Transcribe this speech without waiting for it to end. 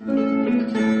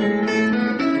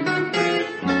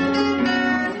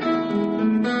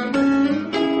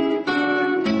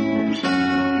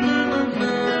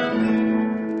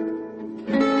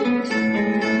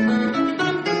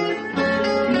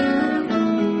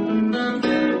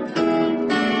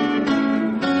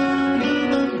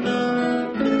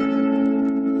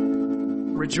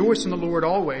Rejoice in the Lord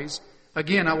always.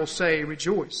 Again, I will say,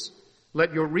 rejoice.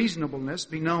 Let your reasonableness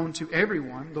be known to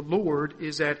everyone. The Lord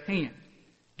is at hand.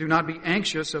 Do not be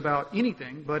anxious about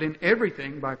anything, but in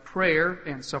everything by prayer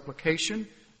and supplication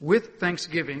with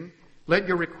thanksgiving, let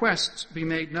your requests be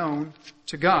made known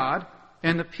to God,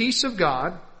 and the peace of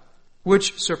God,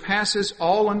 which surpasses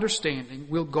all understanding,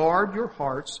 will guard your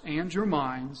hearts and your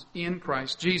minds in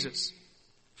Christ Jesus.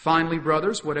 Finally,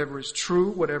 brothers, whatever is true,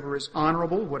 whatever is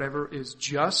honorable, whatever is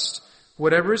just,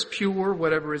 whatever is pure,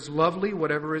 whatever is lovely,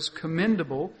 whatever is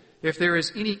commendable, if there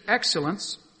is any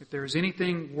excellence, if there is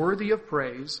anything worthy of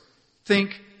praise,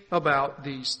 think about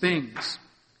these things.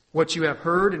 What you have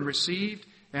heard and received,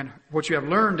 and what you have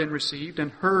learned and received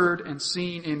and heard and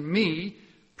seen in me,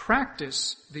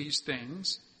 practice these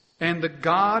things, and the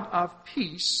God of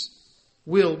peace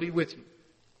will be with you.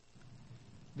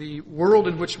 The world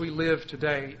in which we live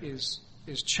today is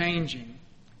changing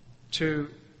to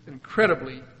an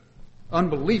incredibly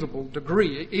unbelievable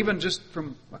degree, even just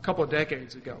from a couple of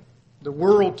decades ago. The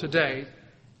world today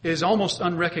is almost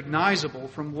unrecognizable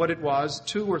from what it was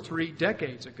 2 or 3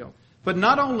 decades ago. But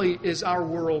not only is our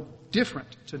world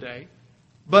different today,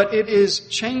 but it is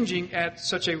changing at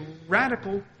such a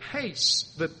radical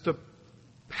pace that the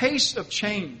pace of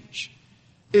change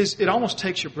it almost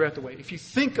takes your breath away. If you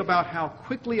think about how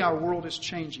quickly our world is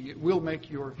changing, it will make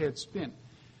your head spin.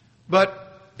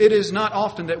 But it is not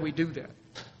often that we do that.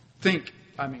 It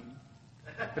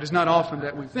is not often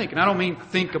that we think. And I don't mean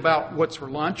think about what's for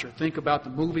lunch or think about the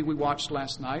movie we watched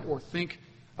last night or think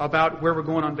about where we're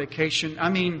going on vacation. I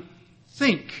mean,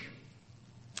 think.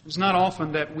 It's not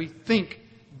often that we think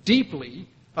deeply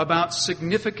about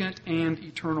significant and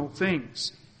eternal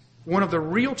things. One of the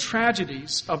real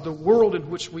tragedies of the world in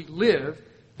which we live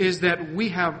is that we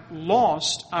have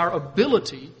lost our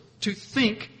ability to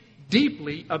think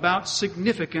deeply about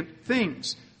significant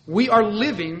things. We are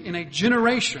living in a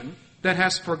generation that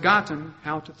has forgotten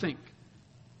how to think.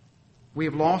 We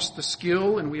have lost the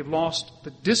skill and we have lost the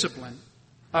discipline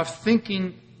of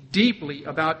thinking deeply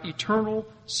about eternal,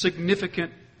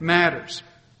 significant matters.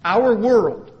 Our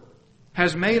world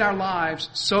has made our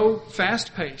lives so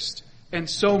fast-paced and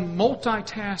so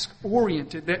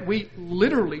multitask-oriented that we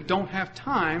literally don't have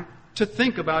time to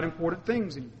think about important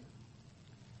things anymore.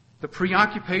 The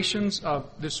preoccupations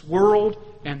of this world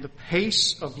and the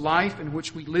pace of life in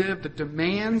which we live, the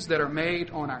demands that are made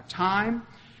on our time,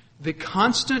 the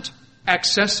constant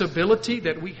accessibility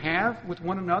that we have with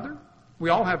one another. We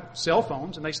all have cell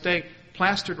phones and they stay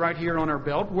plastered right here on our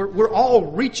belt. We're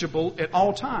all reachable at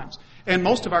all times. And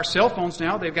most of our cell phones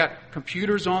now, they've got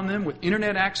computers on them with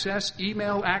internet access,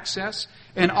 email access,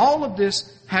 and all of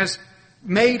this has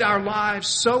made our lives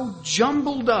so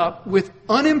jumbled up with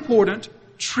unimportant,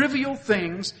 trivial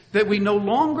things that we no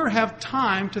longer have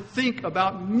time to think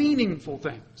about meaningful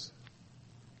things.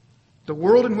 The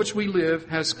world in which we live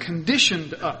has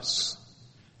conditioned us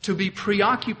to be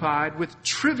preoccupied with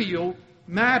trivial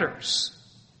matters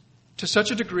to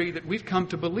such a degree that we've come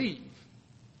to believe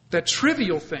that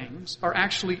trivial things are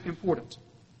actually important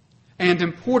and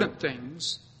important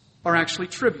things are actually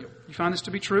trivial. You find this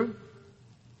to be true?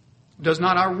 Does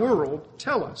not our world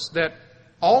tell us that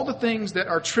all the things that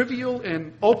are trivial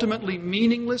and ultimately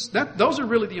meaningless, those are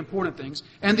really the important things.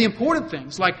 And the important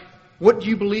things, like what do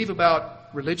you believe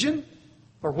about religion?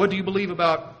 Or what do you believe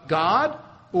about God?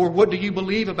 Or what do you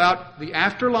believe about the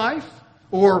afterlife?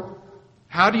 Or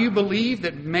how do you believe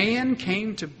that man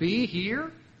came to be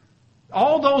here?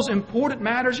 All those important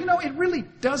matters, it really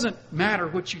doesn't matter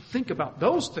what you think about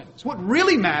those things. What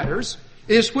really matters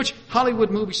is which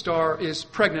Hollywood movie star is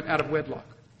pregnant out of wedlock.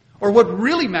 Or what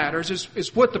really matters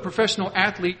is what the professional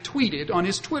athlete tweeted on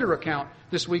his Twitter account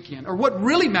this weekend. Or what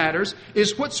really matters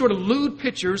is what sort of lewd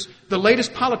pictures the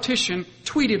latest politician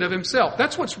tweeted of himself.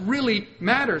 That's what really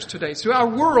matters today. So our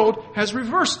world has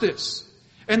reversed this.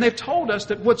 And they've told us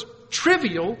that what's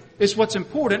trivial is what's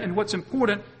important, and what's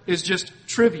important is just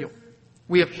trivial.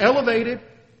 We have elevated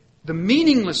the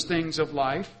meaningless things of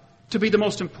life to be the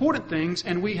most important things,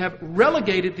 and we have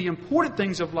relegated the important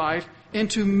things of life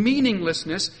into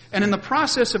meaninglessness. And in the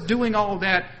process of doing all of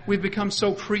that, we've become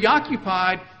so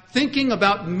preoccupied thinking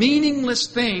about meaningless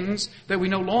things that we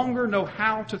no longer know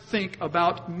how to think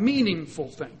about meaningful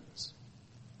things.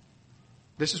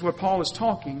 This is what Paul is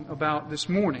talking about this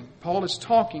morning. Paul is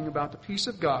talking about the peace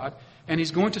of God, and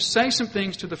he's going to say some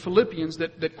things to the Philippians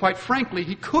that quite frankly,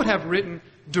 he could have written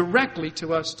directly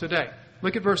to us today.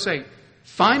 Look at verse 8.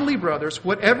 Finally, brothers,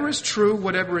 whatever is true,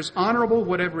 whatever is honorable,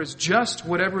 whatever is just,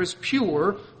 whatever is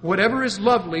pure, whatever is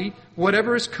lovely,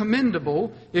 whatever is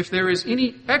commendable, if there is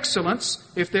any excellence,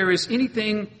 if there is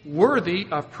anything worthy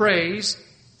of praise,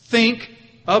 think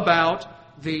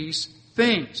about these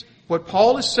things. What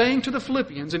Paul is saying to the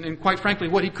Philippians, and quite frankly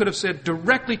what he could have said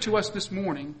directly to us this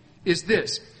morning, is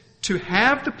this. To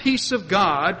have the peace of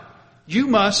God, you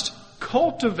must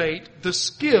cultivate the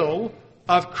skill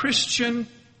of Christian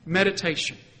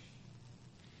meditation.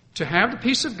 To have the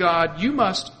peace of God, you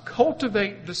must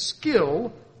cultivate the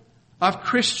skill of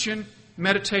Christian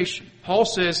meditation. Paul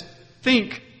says,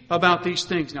 think about these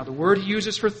things. Now, the word he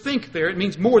uses for think there, it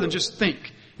means more than just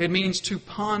think. It means to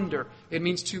ponder. It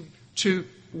means to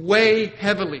weigh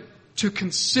heavily, to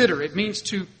consider. It means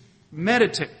to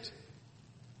meditate.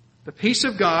 The peace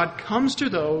of God comes to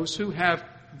those who have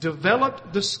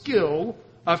developed the skill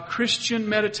of Christian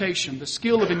meditation, the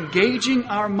skill of engaging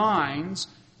our minds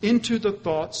into the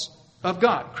thoughts of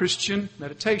God. Christian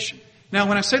meditation. Now,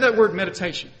 when I say that word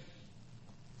meditation,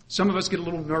 some of us get a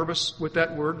little nervous with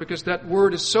that word because that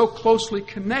word is so closely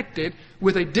connected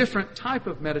with a different type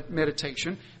of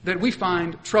meditation that we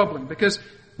find troubling. Because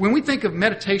when we think of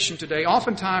meditation today,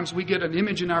 oftentimes we get an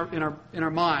image in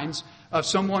our minds of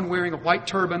someone wearing a white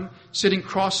turban, sitting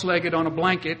cross-legged on a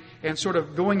blanket, and sort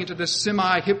of going into this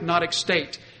semi-hypnotic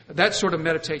state. That sort of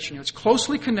meditation. It's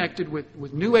closely connected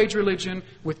with New Age religion,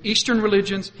 with Eastern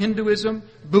religions, Hinduism,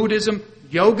 Buddhism,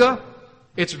 yoga.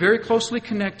 It's very closely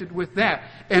connected with that.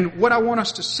 And what I want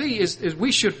us to see is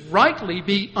we should rightly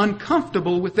be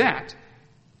uncomfortable with that.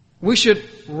 We should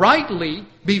rightly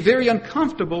be very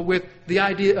uncomfortable with the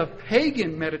idea of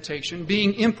pagan meditation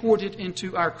being imported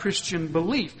into our Christian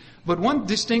belief. But one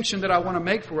distinction that I want to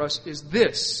make for us is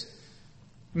this.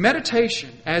 Meditation,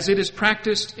 as it is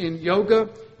practiced in yoga,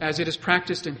 as it is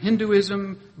practiced in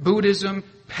Hinduism, Buddhism,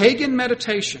 pagan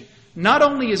meditation, not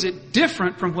only is it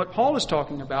different from what Paul is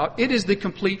talking about, it is the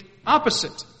complete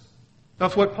opposite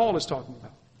of what Paul is talking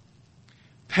about.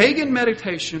 Pagan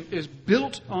meditation is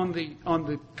built on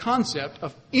the concept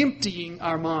of emptying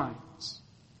our minds.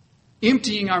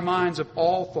 Emptying our minds of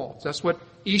all thoughts. That's what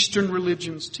Eastern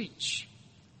religions teach.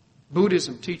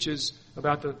 Buddhism teaches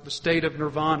about the state of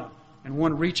nirvana. And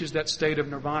one reaches that state of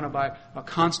nirvana by a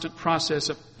constant process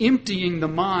of emptying the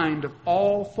mind of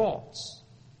all thoughts.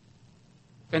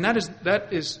 And that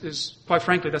is quite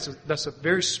frankly, that's a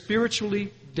very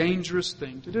spiritually dangerous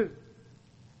thing to do.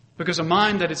 Because a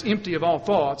mind that is empty of all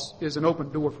thoughts is an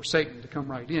open door for Satan to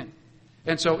come right in.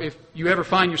 And so if you ever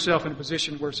find yourself in a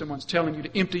position where someone's telling you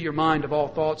to empty your mind of all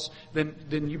thoughts, then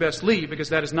you best leave, because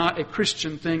that is not a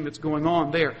Christian thing that's going on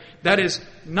there. That is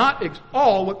not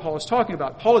all what Paul is talking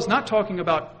about. Paul is not talking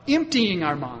about emptying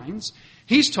our minds.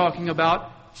 He's talking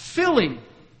about filling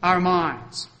our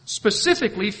minds.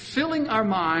 Specifically, filling our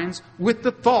minds with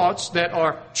the thoughts that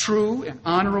are true and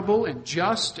honorable and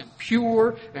just and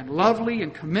pure and lovely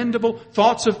and commendable,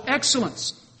 thoughts of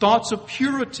excellence, thoughts of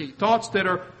purity, thoughts that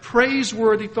are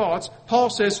praiseworthy thoughts. Paul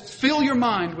says, fill your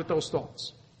mind with those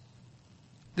thoughts.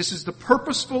 This is the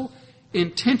purposeful,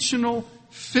 intentional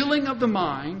filling of the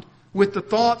mind with the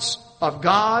thoughts of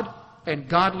God and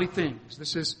godly things.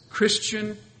 This is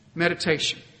Christian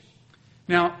meditation.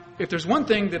 Now, if there's one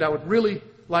thing that I would really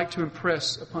like to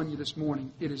impress upon you this morning,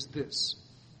 it is this.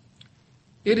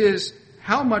 It is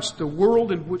how much the world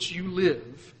in which you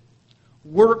live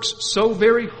works so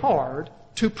very hard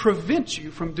to prevent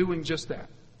you from doing just that.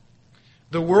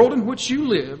 The world in which you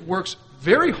live works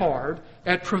very hard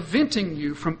at preventing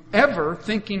you from ever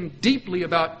thinking deeply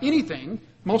about anything,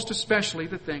 most especially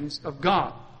the things of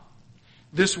God.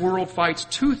 This world fights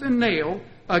tooth and nail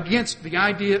against the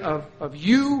idea of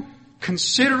you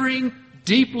considering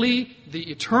deeply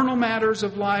the eternal matters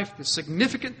of life, the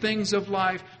significant things of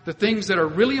life, the things that are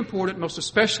really important, most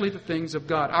especially the things of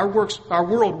God. Our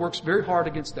world works very hard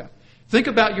against that. Think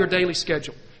about your daily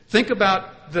schedule. Think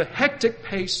about the hectic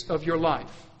pace of your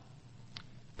life.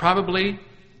 Probably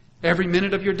every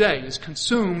minute of your day is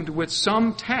consumed with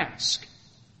some task.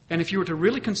 And if you were to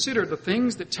really consider the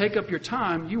things that take up your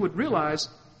time, you would realize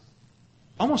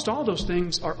almost all those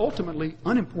things are ultimately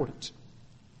unimportant.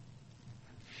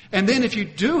 And then if you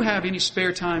do have any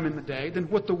spare time in the day, then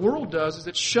what the world does is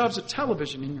it shoves a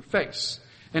television in your face.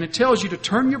 And it tells you to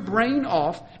turn your brain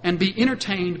off and be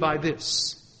entertained by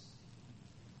this.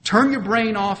 Turn your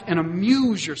brain off and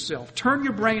amuse yourself. Turn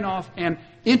your brain off and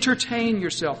entertain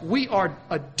yourself. We are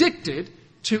addicted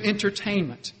to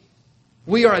entertainment.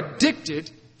 We are addicted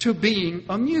to being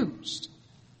amused.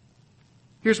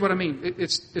 Here's what I mean.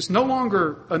 It's no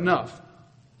longer enough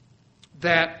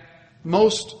that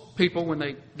most people, when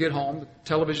they get home, the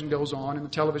television goes on and the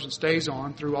television stays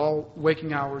on through all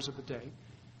waking hours of the day.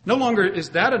 No longer is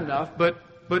that enough,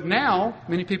 but now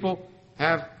many people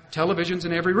have televisions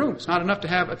in every room. It's not enough to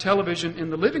have a television in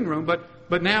the living room,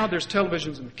 but now there's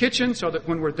televisions in the kitchen so that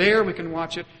when we're there we can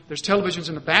watch it. There's televisions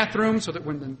in the bathroom so that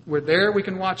when we're there we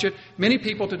can watch it. Many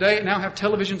people today now have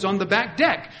televisions on the back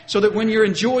deck so that when you're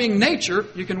enjoying nature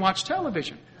you can watch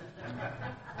television.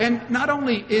 And not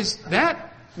only is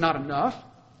that not enough,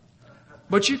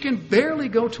 but you can barely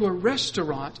go to a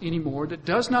restaurant anymore that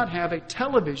does not have a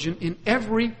television in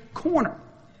every corner.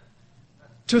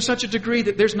 To such a degree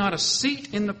that there's not a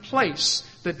seat in the place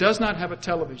that does not have a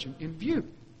television in view.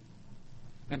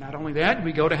 And not only that,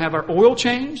 we go to have our oil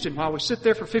changed, and while we sit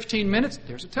there for 15 minutes,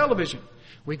 there's a television.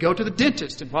 We go to the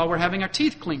dentist, and while we're having our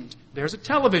teeth cleaned, there's a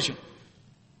television.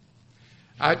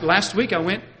 Last week I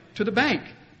went to the bank.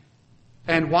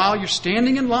 And while you're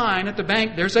standing in line at the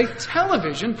bank, there's a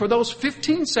television for those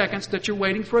 15 seconds that you're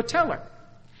waiting for a teller.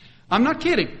 I'm not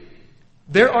kidding.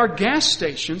 There are gas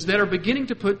stations that are beginning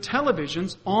to put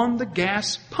televisions on the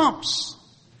gas pumps.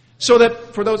 So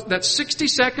that for that 60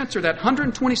 seconds or that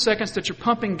 120 seconds that you're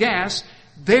pumping gas,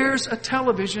 there's a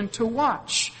television to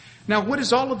watch. Now, what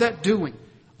is all of that doing?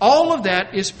 All of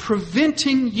that is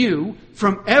preventing you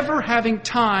from ever having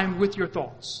time with your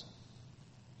thoughts.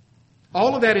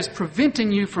 All of that is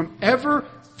preventing you from ever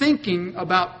thinking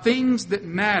about things that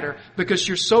matter because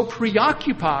you're so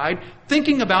preoccupied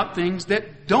thinking about things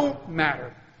that don't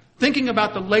matter. Thinking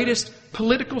about the latest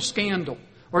political scandal,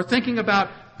 or thinking about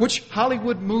which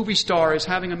Hollywood movie star is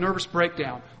having a nervous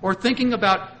breakdown, or thinking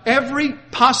about every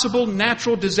possible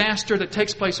natural disaster that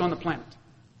takes place on the planet.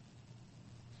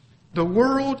 The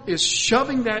world is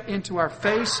shoving that into our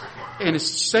face and is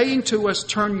saying to us,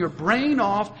 turn your brain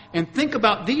off and think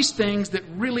about these things that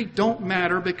really don't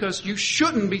matter because you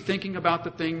shouldn't be thinking about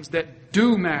the things that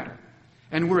do matter.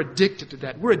 And we're addicted to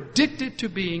that. We're addicted to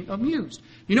being amused.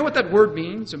 You know what that word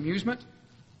means, amusement?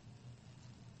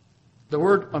 The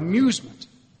word amusement.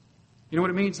 You know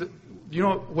what it means? You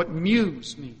know what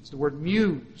muse means? The word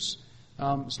muse.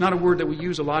 It's not a word that we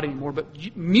use a lot anymore, but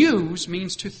muse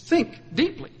means to think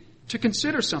deeply. To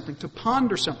consider something, to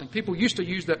ponder something. People used to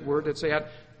use that word. They'd say, I'd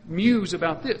muse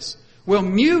about this. Well,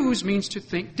 muse means to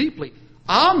think deeply.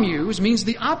 Amuse means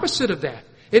the opposite of that.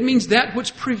 It means that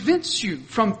which prevents you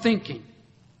from thinking.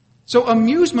 So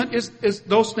amusement is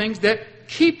those things that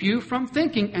keep you from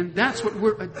thinking, and that's what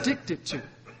we're addicted to.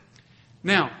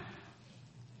 Now,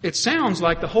 it sounds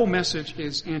like the whole message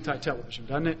is anti-television,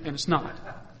 doesn't it? And it's not.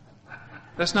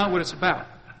 That's not what it's about.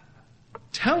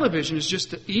 Television is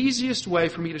just the easiest way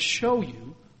for me to show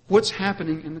you what's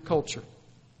happening in the culture.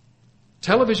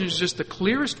 Television is just the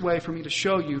clearest way for me to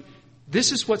show you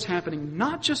this is what's happening,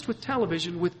 not just with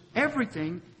television, with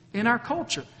everything in our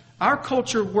culture. Our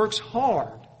culture works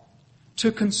hard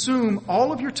to consume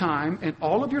all of your time and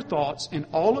all of your thoughts and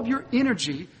all of your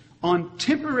energy on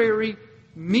temporary,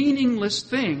 meaningless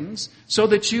things so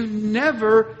that you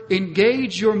never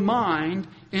engage your mind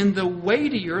in the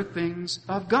weightier things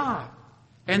of God.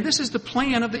 And this is the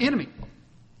plan of the enemy.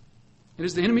 It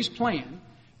is the enemy's plan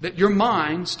that your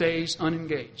mind stays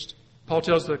unengaged. Paul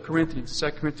tells the Corinthians,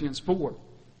 2 Corinthians 4,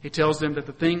 he tells them that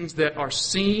the things that are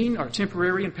seen are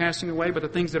temporary and passing away, but the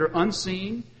things that are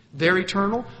unseen, they're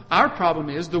eternal. Our problem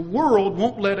is the world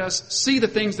won't let us see the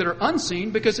things that are unseen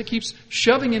because it keeps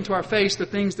shoving into our face the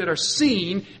things that are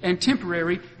seen and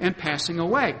temporary and passing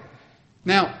away.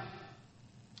 Now,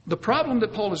 the problem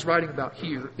that Paul is writing about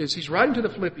here is he's writing to the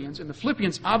Philippians, and the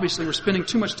Philippians obviously were spending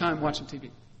too much time watching TV.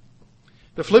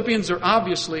 The Philippians are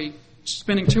obviously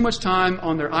spending too much time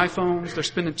on their iPhones. They're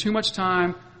spending too much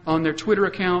time on their Twitter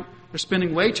account. They're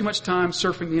spending way too much time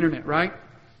surfing the internet, right?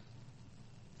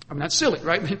 I mean, that's silly,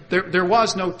 right? There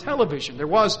was no television. There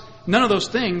was none of those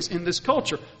things in this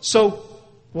culture. So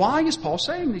why is Paul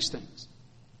saying these things?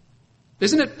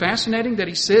 Isn't it fascinating that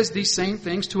he says these same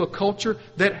things to a culture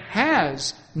that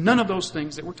has none of those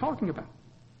things that we're talking about?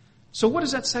 So what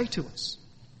does that say to us?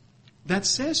 That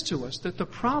says to us that the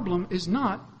problem is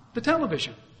not the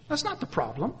television. That's not the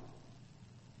problem.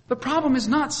 The problem is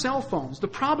not cell phones. The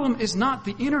problem is not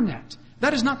the internet.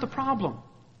 That is not the problem.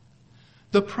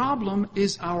 The problem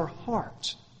is our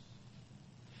heart.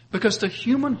 Because the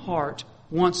human heart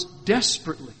wants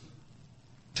desperately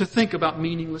to think about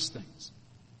meaningless things.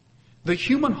 The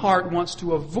human heart wants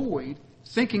to avoid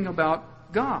thinking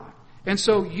about God. And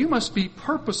so you must be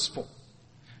purposeful.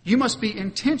 You must be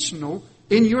intentional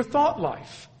in your thought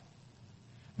life.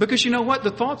 Because you know what? The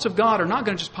thoughts of God are not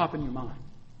going to just pop in your mind.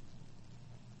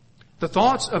 The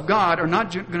thoughts of God are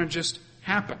not going to just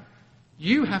happen.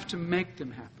 You have to make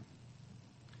them happen.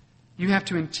 You have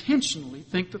to intentionally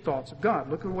think the thoughts of God.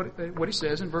 Look at what he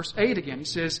says in verse 8 again. He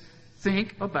says,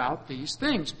 think about these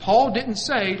things. Paul didn't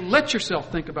say, let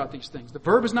yourself think about these things. The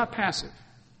verb is not passive.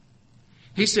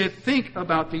 He said, think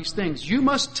about these things. You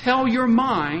must tell your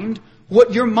mind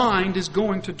what your mind is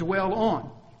going to dwell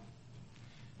on.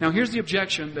 Now, here's the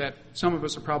objection that some of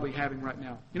us are probably having right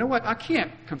now. You know what? I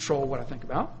can't control what I think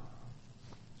about.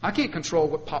 I can't control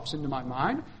what pops into my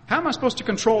mind. How am I supposed to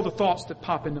control the thoughts that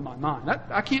pop into my mind?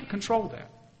 I can't control that.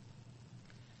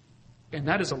 And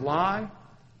that is a lie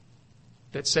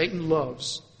that Satan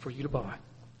loves for you to buy.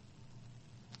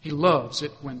 He loves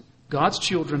it when God's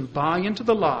children buy into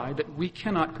the lie that we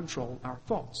cannot control our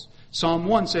thoughts. Psalm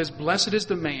 1 says, "Blessed is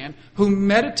the man who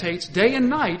meditates day and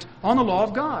night on the law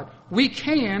of God." We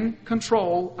can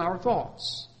control our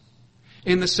thoughts.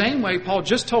 In the same way, Paul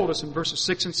just told us in verses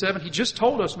 6 and 7, he just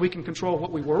told us we can control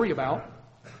what we worry about.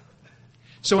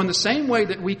 So in the same way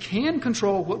that we can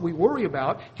control what we worry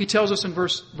about, he tells us in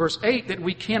verse 8 that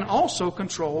we can also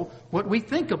control what we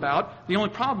think about. The only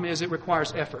problem is it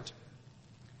requires effort.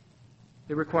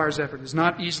 It requires effort. It's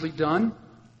not easily done.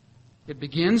 It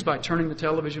begins by turning the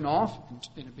television off,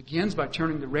 and it begins by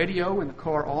turning the radio in the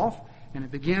car off, and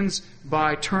it begins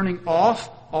by turning off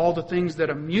all the things that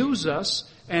amuse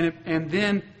us, and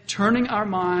then turning our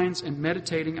minds and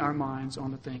meditating our minds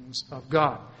on the things of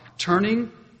God.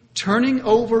 Turning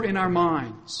over in our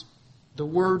minds the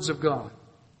words of God.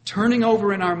 Turning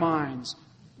over in our minds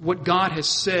what God has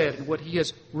said and what He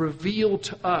has revealed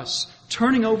to us.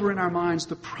 Turning over in our minds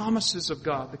the promises of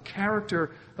God, the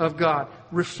character of God.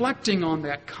 Reflecting on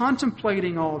that,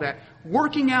 contemplating all that.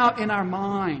 Working out in our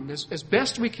mind as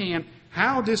best we can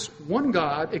how this one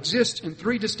God exists in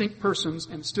three distinct persons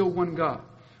and still one God.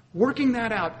 Working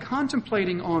that out,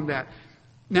 contemplating on that.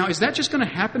 Now, is that just going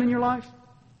to happen in your life?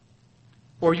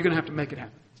 Or are you going to have to make it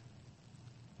happen?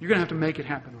 You're going to have to make it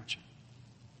happen, aren't you?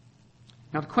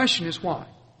 Now, the question is why?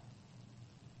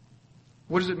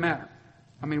 What does it matter?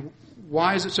 I mean,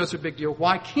 why is it such a big deal?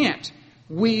 Why can't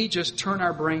we just turn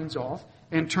our brains off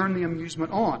and turn the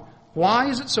amusement on? Why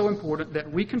is it so important that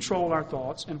we control our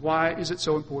thoughts, and why is it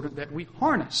so important that we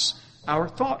harness our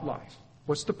thought life?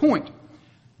 What's the point?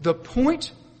 The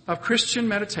point of Christian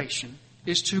meditation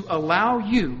is to allow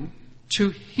you to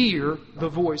hear the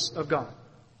voice of God.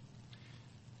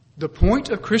 The point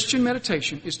of Christian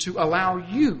meditation is to allow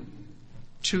you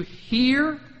to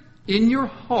hear in your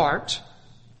heart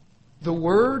the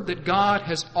word that God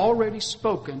has already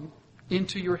spoken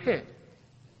into your head.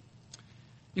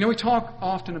 You know, we talk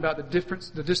often about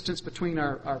the distance between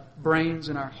our brains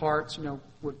and our hearts. You know,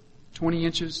 we're 20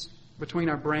 inches between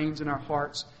our brains and our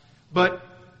hearts. But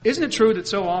isn't it true that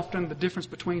so often the difference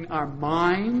between our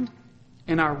mind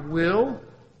and our will,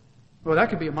 well, that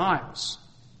could be miles.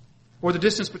 Or the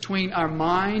distance between our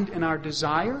mind and our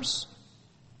desires.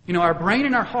 You know, our brain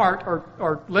and our heart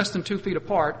are less than 2 feet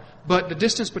apart, but the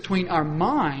distance between our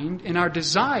mind and our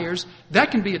desires,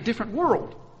 that can be a different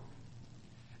world.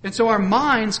 And so our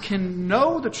minds can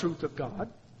know the truth of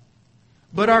God,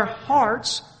 but our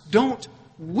hearts don't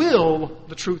will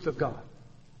the truth of God.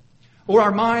 Or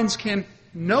our minds can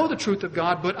know the truth of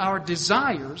God, but our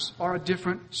desires are a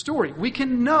different story. We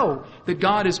can know that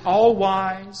God is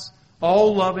all-wise,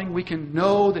 all-loving. We can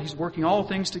know that He's working all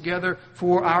things together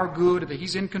for our good, that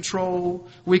He's in control.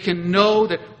 We can know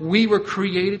that we were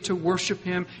created to worship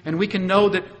Him, and we can know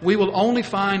that we will only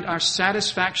find our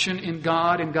satisfaction in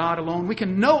God and God alone. We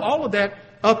can know all of that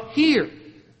up here,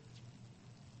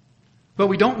 but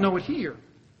we don't know it here.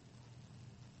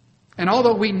 And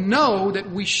although we know that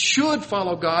we should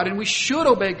follow God, and we should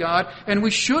obey God, and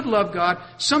we should love God,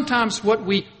 sometimes what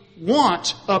we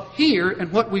want up here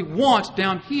and what we want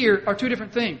down here are two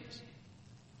different things.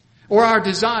 Or our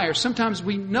desires. Sometimes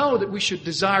we know that we should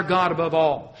desire God above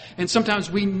all. And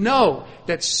sometimes we know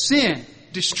that sin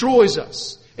destroys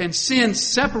us and sin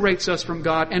separates us from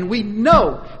God. And we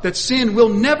know that sin will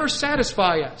never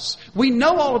satisfy us. We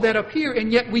know all of that up here,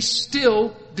 and yet we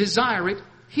still desire it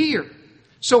here.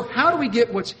 So how do we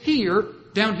get what's here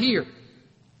down here?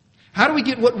 How do we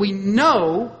get what we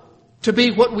know to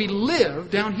be what we live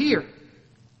down here?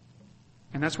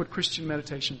 And that's what Christian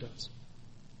meditation does.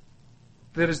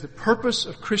 That is the purpose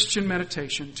of Christian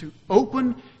meditation, to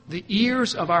open the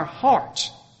ears of our heart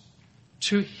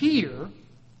to hear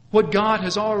what God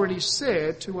has already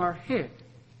said to our head.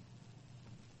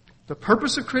 The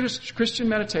purpose of Christian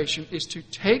meditation is to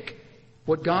take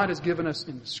what God has given us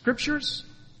in the Scriptures,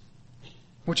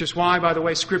 which is why, by the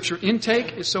way, Scripture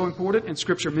intake is so important and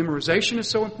Scripture memorization is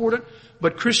so important.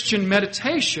 But Christian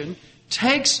meditation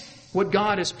takes what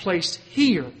God has placed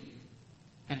here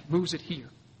and it moves it here.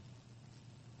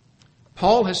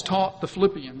 Paul has taught the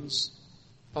Philippians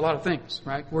a lot of things,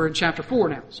 right? We're in chapter 4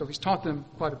 now, so he's taught them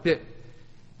quite a bit.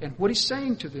 And what he's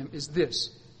saying to them is this: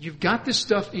 you've got this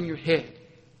stuff in your head.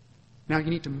 Now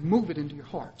you need to move it into your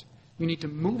heart. You need to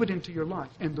move it into your life.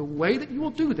 And the way that you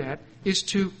will do that is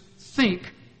to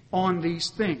think on these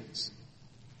things.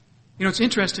 You know, it's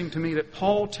interesting to me that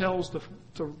Paul tells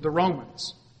the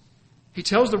Romans, he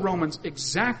tells the Romans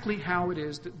exactly how it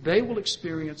is that they will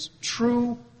experience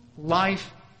true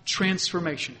life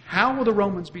transformation. How will the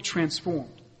Romans be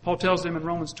transformed? Paul tells them in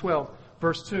Romans 12,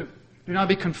 verse 2. Do not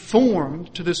be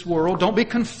conformed to this world. Don't be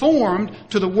conformed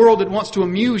to the world that wants to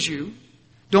amuse you.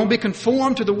 Don't be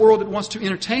conformed to the world that wants to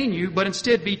entertain you, but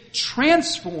instead be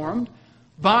transformed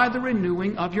by the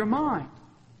renewing of your mind.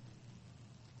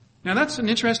 Now that's an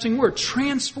interesting word,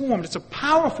 transformed. It's a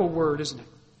powerful word, isn't it?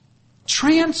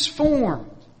 Transformed.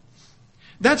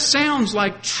 That sounds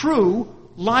like true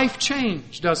life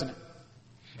change, doesn't it?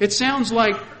 It sounds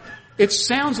like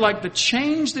the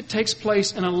change that takes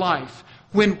place in a life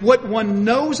when what one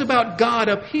knows about God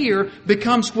up here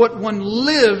becomes what one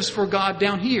lives for God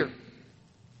down here.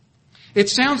 It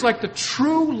sounds like the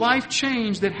true life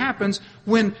change that happens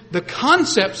when the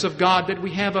concepts of God that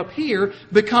we have up here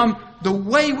become the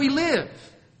way we live.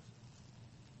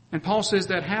 And Paul says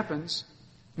that happens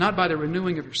not by the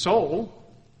renewing of your soul,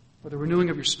 or the renewing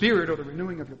of your spirit, or the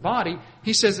renewing of your body.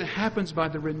 He says it happens by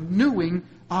the renewing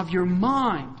of your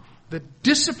mind, the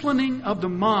disciplining of the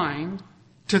mind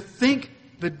to think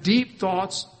the deep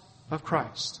thoughts of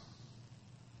Christ.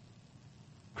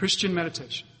 Christian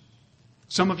meditation.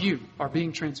 Some of you are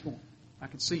being transformed. I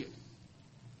can see it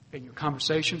in your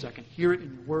conversations. I can hear it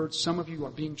in your words. Some of you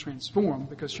are being transformed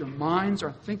because your minds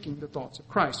are thinking the thoughts of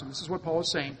Christ. And this is what Paul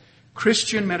is saying.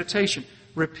 Christian meditation.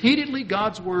 Repeatedly,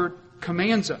 God's Word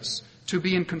commands us to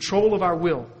be in control of our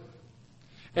will.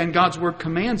 And God's Word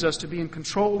commands us to be in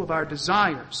control of our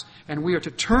desires. And we are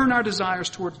to turn our desires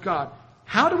towards God.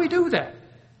 How do we do that?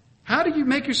 How do you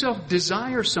make yourself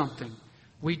desire something?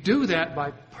 We do that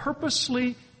by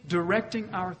purposely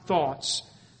directing our thoughts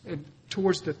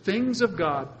towards the things of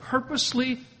God,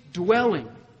 purposely dwelling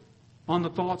on the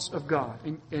thoughts of God.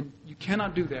 And you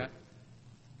cannot do that.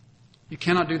 You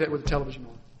cannot do that with the television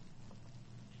on.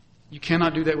 You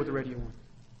cannot do that with the radio on.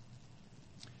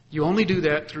 You only do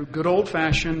that through good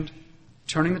old-fashioned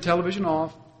turning the television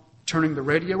off, turning the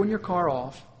radio in your car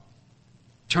off,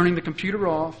 turning the computer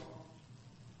off,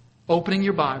 opening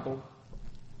your Bible,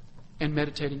 and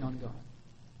meditating on God.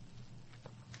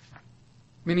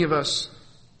 Many of us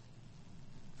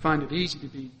find it easy to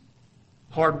be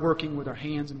hard-working with our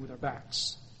hands and with our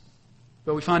backs.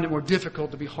 But we find it more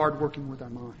difficult to be hard-working with our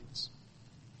minds.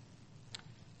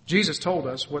 Jesus told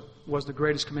us what was the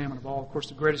greatest commandment of all. Of course,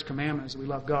 the greatest commandment is that we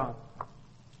love God.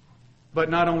 But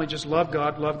not only just love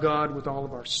God with all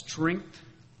of our strength,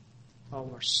 all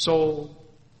of our soul,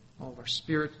 all of our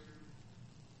spirit,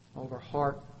 all of our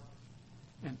heart,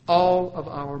 and all of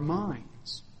our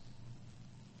minds.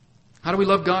 How do we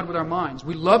love God with our minds?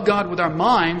 We love God with our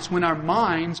minds when our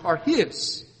minds are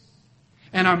His.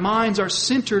 And our minds are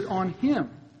centered on Him.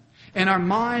 And our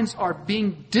minds are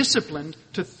being disciplined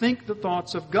to think the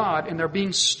thoughts of God. And they're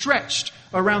being stretched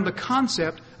around the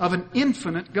concept of an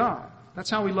infinite God.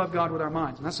 That's how we love God with our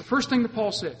minds. And that's the first thing that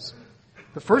Paul says.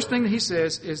 The first thing that he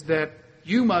says is that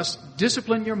you must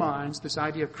discipline your minds, this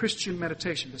idea of Christian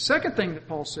meditation. The second thing that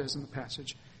Paul says in the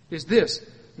passage is this.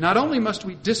 Not only must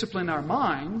we discipline our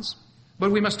minds,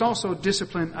 but we must also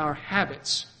discipline our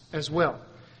habits as well.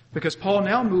 Because Paul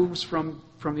now moves from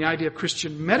the idea of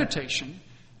Christian meditation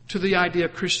to the idea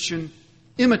of Christian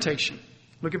imitation.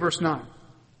 Look at verse 9.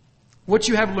 What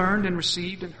you have learned and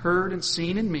received and heard and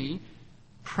seen in me,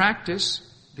 practice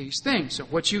these things. So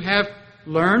what you have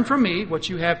learned from me, what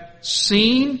you have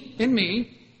seen in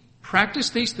me, practice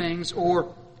these things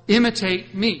or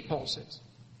imitate me, Paul says.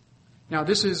 Now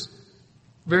this is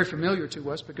very familiar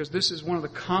to us because this is one of the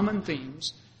common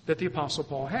themes that the Apostle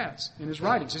Paul has in his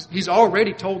writings. He's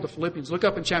already told the Philippians, look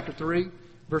up in chapter 3,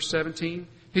 verse 17.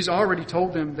 He's already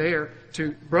told them there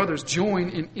to, brothers, join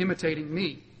in imitating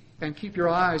me and keep your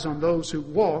eyes on those who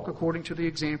walk according to the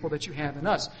example that you have in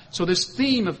us. So this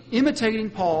theme of imitating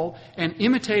Paul and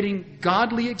imitating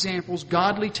godly examples,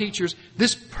 godly teachers,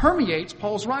 this permeates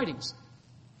Paul's writings.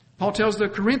 Paul tells the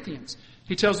Corinthians,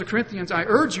 I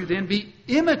urge you then, be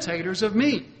imitators of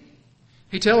me.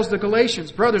 He tells the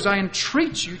Galatians, brothers, I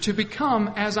entreat you to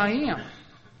become as I am.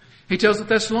 He tells the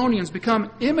Thessalonians,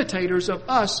 become imitators of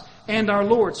us and our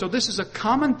Lord. So this is a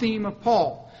common theme of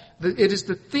Paul. It is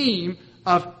the theme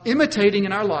of imitating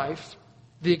in our life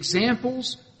the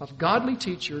examples of godly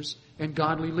teachers and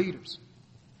godly leaders.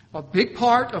 A big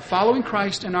part of following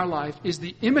Christ in our life is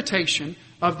the imitation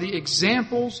of the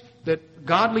examples that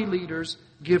godly leaders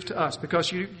give to us.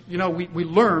 Because, we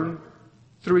learn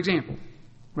through example.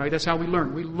 Right? That's how we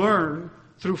learn. We learn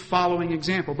through following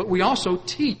example. But we also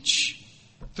teach.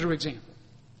 through example.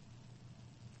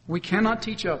 We cannot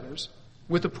teach others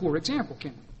with a poor example,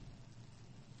 can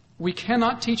we? We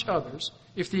cannot teach others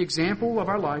if the example of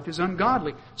our life is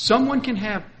ungodly. Someone can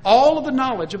have all of the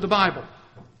knowledge of the Bible.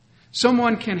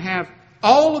 Someone can have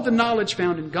all of the knowledge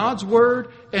found in God's Word,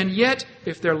 and yet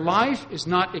if their life is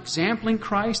not exempling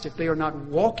Christ, if they are not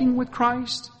walking with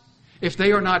Christ, if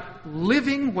they are not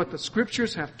living what the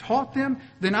Scriptures have taught them,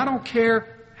 then I don't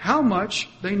care how much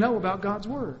they know about God's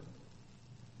Word.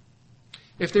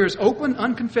 If there is open,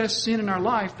 unconfessed sin in our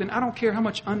life, then I don't care how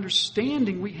much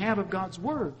understanding we have of God's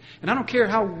Word. And I don't care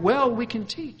how well we can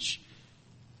teach.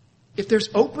 If there's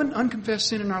open, unconfessed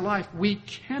sin in our life, we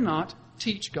cannot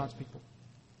teach God's people.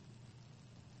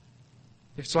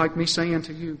 It's like me saying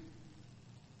to you,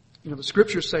 the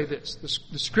Scriptures say this.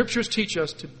 The Scriptures teach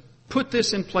us to put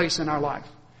this in place in our life.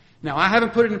 Now, I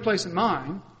haven't put it in place in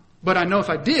mine, but I know if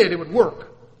I did, it would work.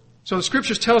 So the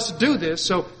Scriptures tell us to do this,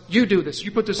 so you do this.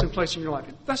 You put this in place in your life.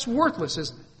 That's worthless,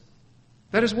 isn't it?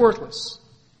 That is worthless.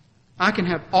 I can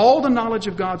have all the knowledge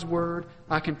of God's Word.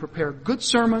 I can prepare good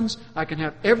sermons. I can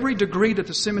have every degree that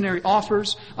the seminary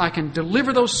offers. I can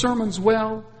deliver those sermons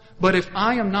well. But if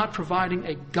I am not providing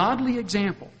a godly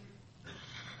example,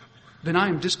 then I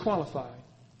am disqualified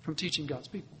from teaching God's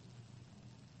people.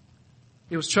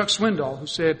 It was Chuck Swindoll who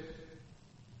said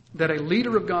that a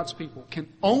leader of God's people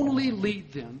can only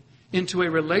lead them into a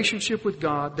relationship with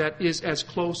God that is as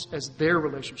close as their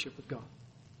relationship with God.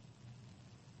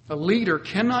 A leader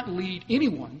cannot lead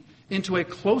anyone into a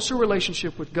closer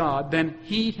relationship with God than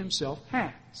he himself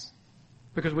has.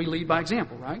 Because we lead by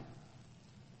example, right?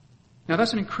 Now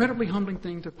that's an incredibly humbling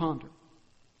thing to ponder.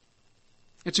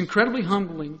 It's incredibly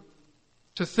humbling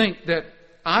to think that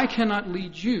I cannot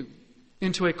lead you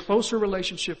into a closer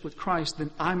relationship with Christ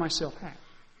than I myself have.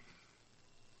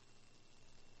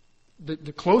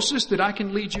 The closest that I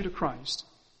can lead you to Christ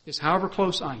is however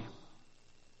close I am.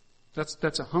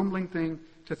 That's a humbling thing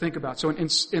to think about. So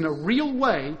in a real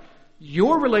way,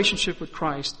 your relationship with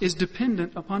Christ is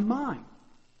dependent upon mine.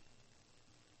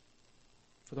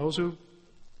 For those who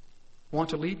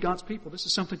want to lead God's people, this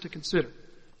is something to consider.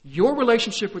 Your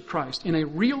relationship with Christ in a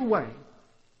real way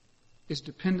is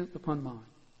dependent upon mine.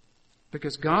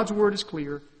 Because God's Word is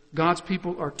clear. God's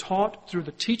people are taught through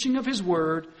the teaching of His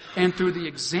Word and through the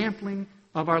exempling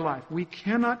of our life. We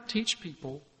cannot teach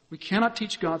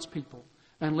God's people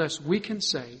unless we can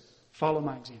say, follow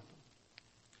my example.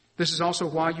 This is also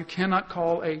why you cannot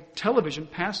call a television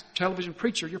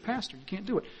preacher your pastor. You can't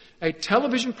do it. A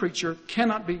television preacher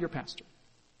cannot be your pastor.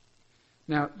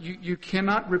 Now, you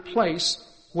cannot replace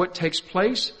what takes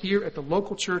place here at the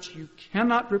local church. You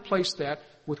cannot replace that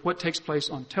with what takes place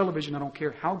on television. I don't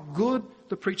care how good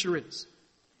the preacher is.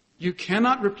 You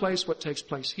cannot replace what takes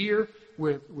place here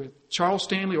with Charles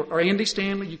Stanley or Andy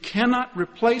Stanley. You cannot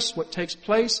replace what takes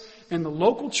place in the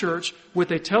local church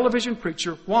with a television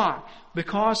preacher. Why?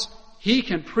 Because he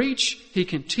can preach, he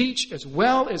can teach as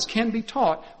well as can be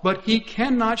taught, but he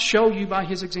cannot show you by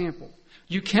his example.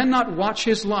 You cannot watch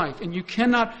his life, and you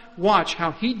cannot watch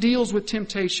how he deals with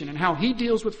temptation and how he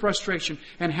deals with frustration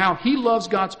and how he loves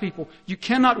God's people. You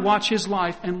cannot watch his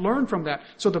life and learn from that.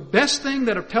 So the best thing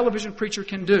that a television preacher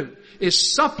can do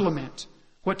is supplement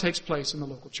what takes place in the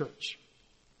local church.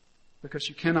 Because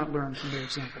you cannot learn from their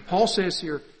example. Paul says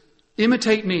here,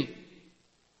 imitate me.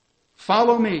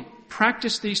 Follow me.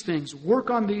 Practice these things. Work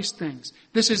on these things.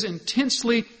 This is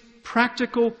intensely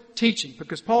practical teaching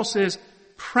because Paul says,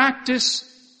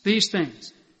 practice these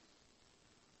things.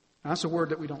 Now, that's a word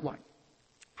that we don't like.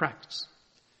 Practice.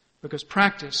 Because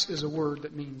practice is a word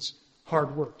that means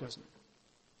hard work, doesn't it?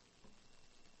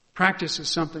 Practice is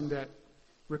something that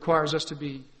requires us to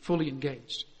be fully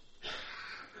engaged.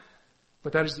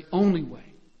 But that is the only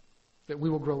way that we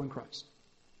will grow in Christ.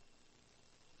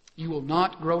 You will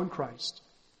not grow in Christ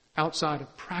outside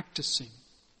of practicing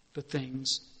the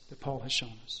things that Paul has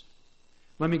shown us.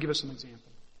 Let me give us an example.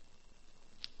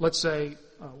 Let's say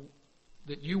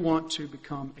that you want to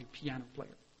become a piano player.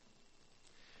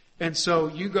 And so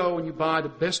you go and you buy the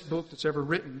best book that's ever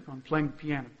written on playing the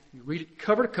piano. You read it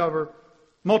cover to cover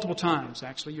multiple times,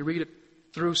 actually. You read it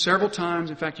through several times.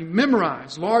 In fact, you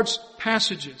memorize large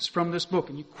passages from this book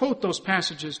and you quote those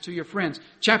passages to your friends.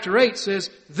 Chapter 8 says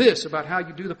this about how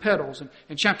you do the pedals.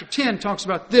 And chapter 10 talks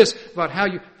about this, about how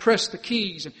you press the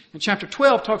keys. And chapter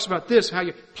 12 talks about this, how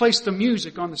you place the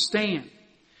music on the stand.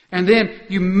 And then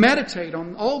you meditate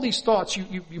on all these thoughts.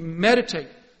 You meditate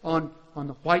on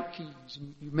the white keys.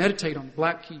 And you meditate on the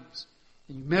black keys.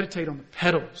 And you meditate on the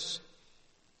pedals.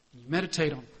 And you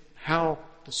meditate on how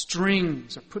the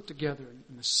strings are put together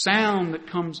and the sound that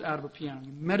comes out of a piano.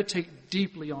 You meditate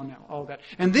deeply on all that.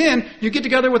 And then you get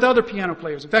together with other piano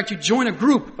players. In fact, you join a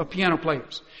group of piano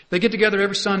players. They get together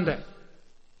every Sunday.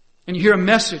 And you hear a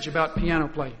message about piano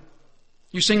playing.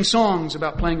 You sing songs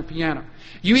about playing a piano.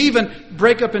 You even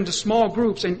break up into small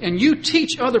groups and you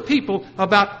teach other people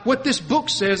about what this book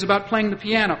says about playing the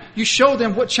piano. You show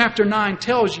them what chapter 9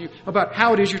 tells you about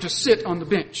how it is you're to sit on the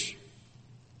bench.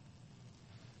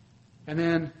 And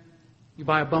then you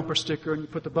buy a bumper sticker and you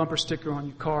put the bumper sticker on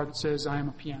your car that says, I am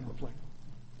a piano player.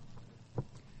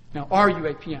 Now, are you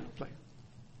a piano player?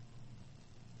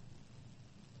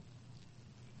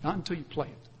 Not until you play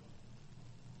it.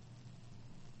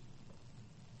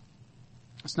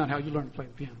 That's not how you learn to play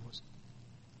the piano, was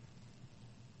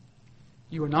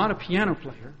it? You are not a piano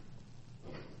player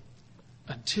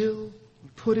until you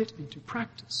put it into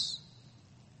practice.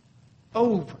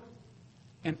 Over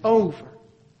and over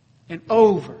and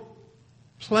over.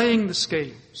 Playing the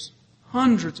scales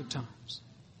hundreds of times,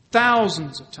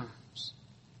 thousands of times.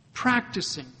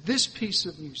 Practicing this piece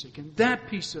of music and that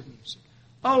piece of music.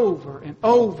 Over and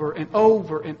over and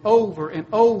over and over and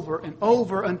over and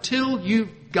over until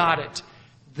you've got it.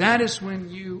 That is when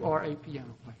you are a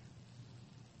piano player.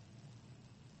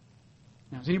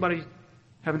 Now, is anybody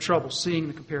having trouble seeing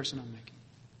the comparison I'm making?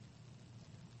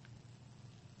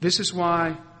 This is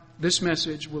why this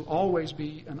message will always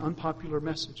be an unpopular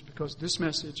message, because this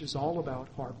message is all about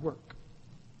hard work.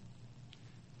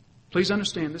 Please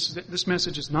understand, this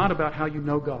message is not about how you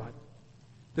know God.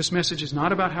 This message is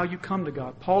not about how you come to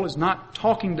God. Paul is not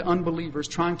talking to unbelievers,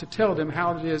 trying to tell them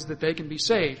how it is that they can be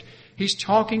saved. He's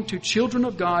talking to children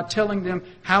of God, telling them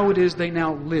how it is they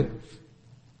now live.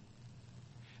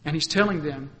 And he's telling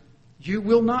them, you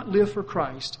will not live for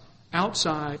Christ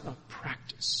outside of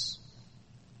practice.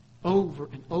 Over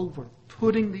and over,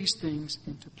 putting these things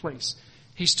into place.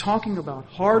 He's talking about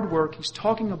hard work. He's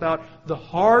talking about the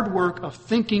hard work of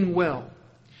thinking well.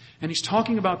 And he's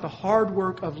talking about the hard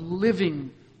work of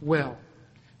living well.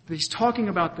 He's talking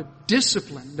about the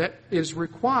discipline that is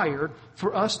required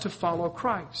for us to follow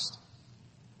Christ.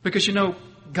 Because, you know,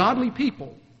 godly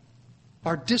people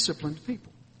are disciplined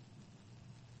people.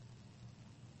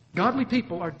 Godly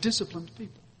people are disciplined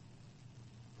people.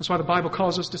 That's why the Bible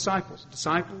calls us disciples.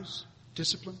 Disciples,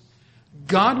 discipline.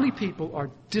 Godly people are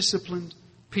disciplined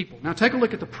people. Now take a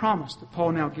look at the promise that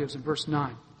Paul now gives in verse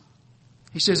 9.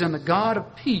 He says, and the God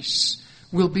of peace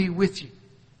will be with you.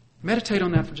 Meditate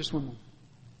on that for just one moment.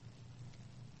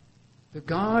 The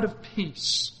God of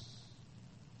peace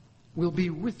will be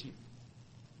with you.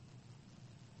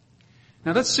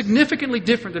 Now that's significantly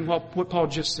different than what Paul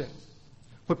just said.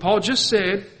 What Paul just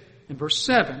said in verse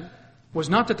 7 was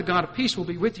not that the God of peace will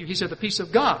be with you. He said the peace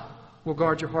of God will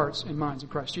guard your hearts and minds in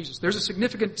Christ Jesus. There's a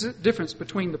significant difference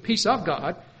between the peace of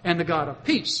God and the God of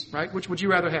peace, right? Which would you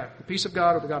rather have? The peace of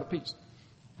God or the God of peace?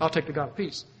 I'll take the God of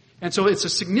peace. And so it's a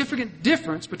significant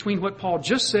difference between what Paul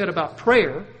just said about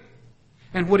prayer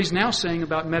and what he's now saying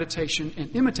about meditation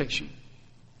and imitation.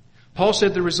 Paul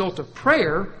said the result of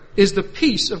prayer is the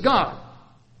peace of God.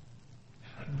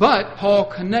 But Paul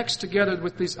connects together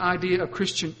with this idea of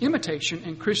Christian imitation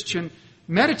and Christian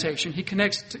meditation. He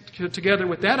connects together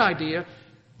with that idea,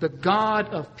 the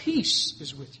God of peace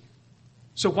is with you.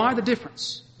 So why the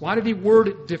difference? Why did he word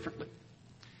it differently?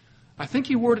 I think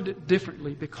he worded it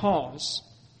differently because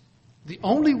the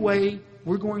only way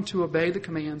we're going to obey the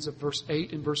commands of verse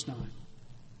 8 and verse 9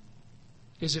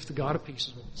 is if the God of peace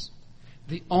is with us.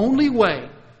 The only way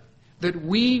that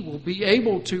we will be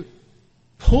able to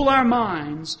pull our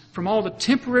minds from all the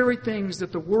temporary things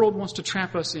that the world wants to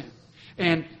trap us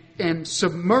in and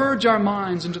submerge our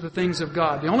minds into the things of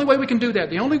God. The only way we can do that,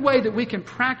 the only way that we can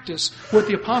practice what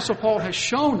the Apostle Paul has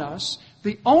shown us,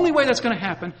 the only way that's going to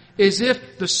happen is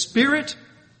if the Spirit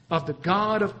of the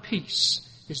God of peace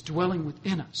is dwelling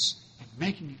within us and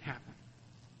making it happen.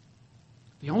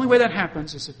 The only way that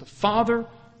happens is if the Father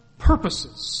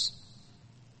purposes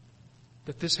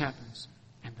that this happens.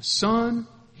 And the Son,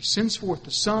 He sends forth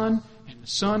the Son, and the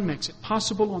Son makes it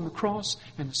possible on the cross,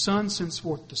 and the Son sends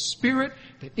forth the Spirit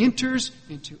that enters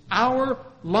into our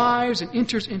lives and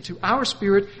enters into our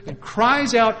spirit and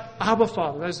cries out, Abba,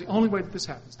 Father. That is the only way that this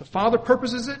happens. The Father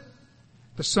purposes it,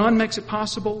 the Son makes it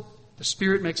possible, the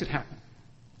Spirit makes it happen.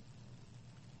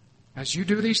 As you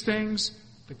do these things,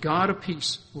 the God of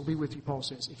peace will be with you, Paul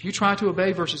says. If you try to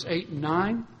obey verses 8 and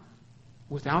 9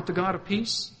 without the God of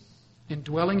peace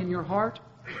indwelling in your heart,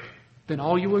 then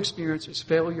all you will experience is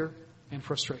failure and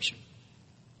frustration.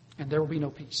 And there will be no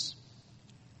peace.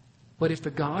 But if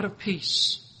the God of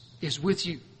peace is with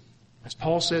you, as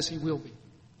Paul says He will be,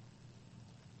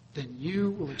 then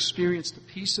you will experience the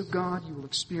peace of God. You will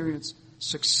experience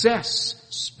success,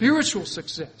 spiritual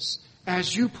success,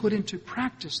 as you put into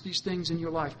practice these things in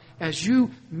your life, as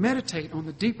you meditate on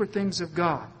the deeper things of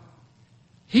God.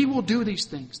 He will do these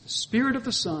things. The Spirit of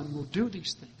the Son will do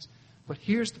these things. But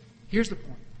here's the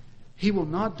point. He will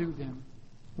not do them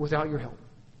without your help.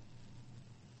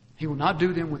 He will not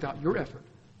do them without your effort.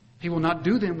 He will not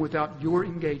do them without your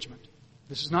engagement.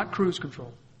 This is not cruise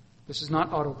control. This is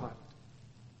not autopilot.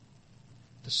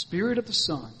 The Spirit of the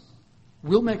Son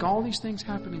will make all these things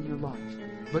happen in your life,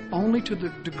 but only to the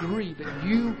degree that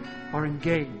you are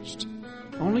engaged,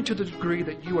 only to the degree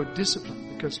that you are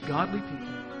disciplined, because godly people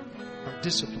are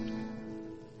disciplined.